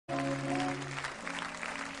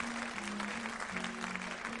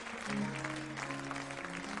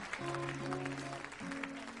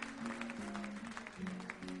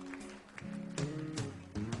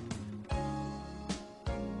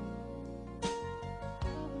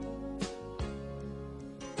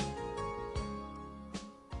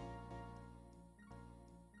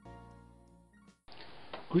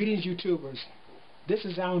Greetings, YouTubers. This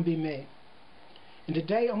is Alan B. May, and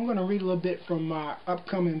today I'm going to read a little bit from my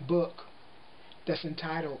upcoming book that's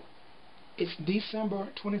entitled, It's December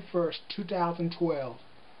 21st, 2012,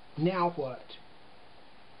 Now What?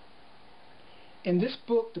 In this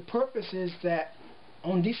book, the purpose is that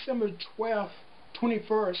on December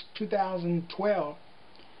 21st, 2012,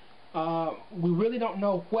 we really don't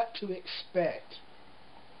know what to expect.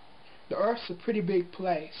 The Earth's a pretty big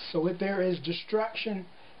place, so if there is destruction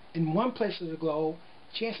in one place of the globe,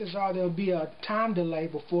 chances are there will be a time delay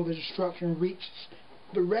before the destruction reaches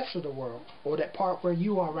the rest of the world, or that part where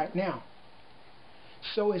you are right now.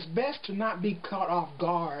 So it's best to not be caught off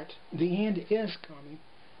guard. The end is coming.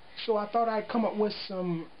 So I thought I'd come up with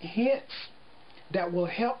some hints that will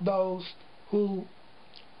help those who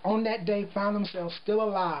on that day find themselves still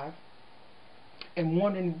alive and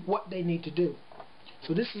wondering what they need to do.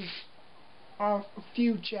 So this is a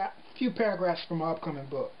few paragraphs from our upcoming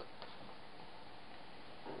book.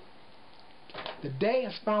 The day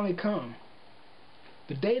has finally come.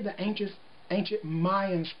 The day the ancient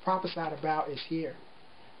Mayans prophesied about is here.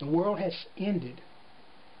 The world has ended.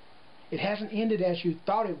 It hasn't ended as you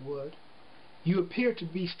thought it would. You appear to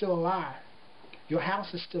be still alive. Your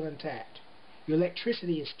house is still intact. Your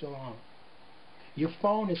electricity is still on. Your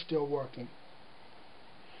phone is still working.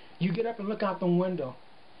 You get up and look out the window.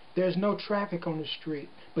 There's no traffic on the street,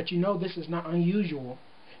 but you know this is not unusual.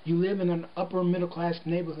 You live in an upper middle class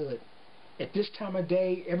neighborhood. At this time of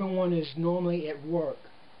day, everyone is normally at work.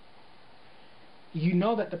 You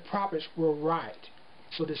know that the prophets were right.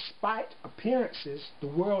 So despite appearances, the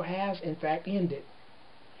world has in fact ended.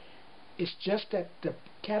 It's just that the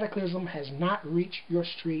cataclysm has not reached your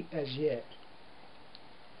street as yet.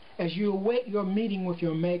 As you await your meeting with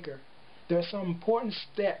your Maker, there are some important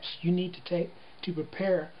steps you need to take to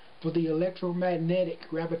prepare for the electro-magnetic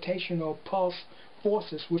gravitational pulse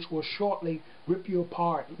forces which will shortly rip you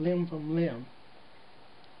apart limb from limb.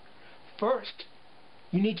 First,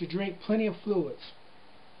 you need to drink plenty of fluids.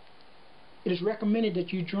 It is recommended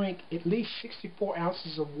that you drink at least 64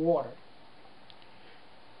 ounces of water.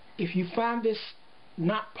 If you find this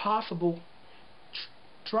not possible,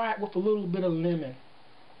 try it with a little bit of lemon.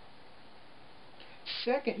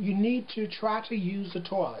 Second, you need to try to use the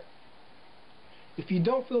toilet. If you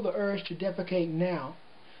don't feel the urge to defecate now,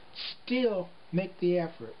 still make the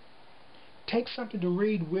effort. Take something to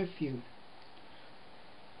read with you.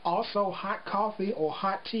 Also, hot coffee or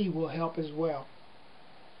hot tea will help as well.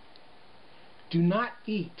 Do not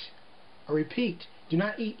eat, I repeat, do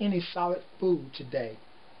not eat any solid food today.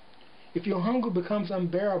 If your hunger becomes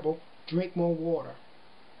unbearable, drink more water.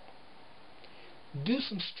 Do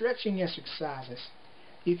some stretching exercises.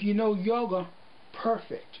 If you know yoga,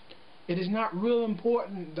 perfect. It is not real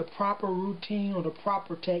important the proper routine or the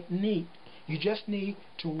proper technique. You just need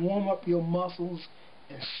to warm up your muscles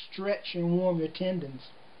and stretch and warm your tendons.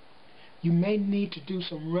 You may need to do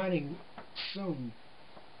some running soon.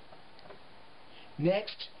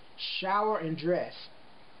 Next, shower and dress.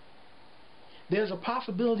 There's a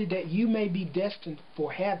possibility that you may be destined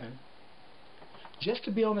for heaven. Just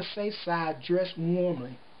to be on the safe side, dress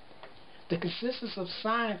warmly. The consensus of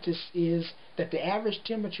scientists is that the average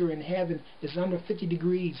temperature in heaven is under 50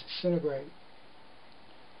 degrees centigrade.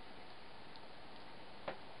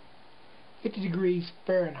 50 degrees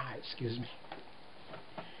Fahrenheit, excuse me.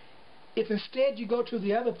 If instead you go to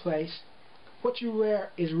the other place, what you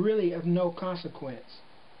wear is really of no consequence.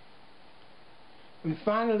 And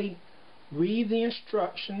finally, read the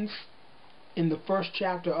instructions in the first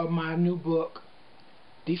chapter of my new book,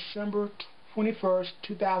 December 21st,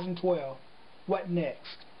 2012. What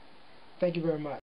next? Thank you very much.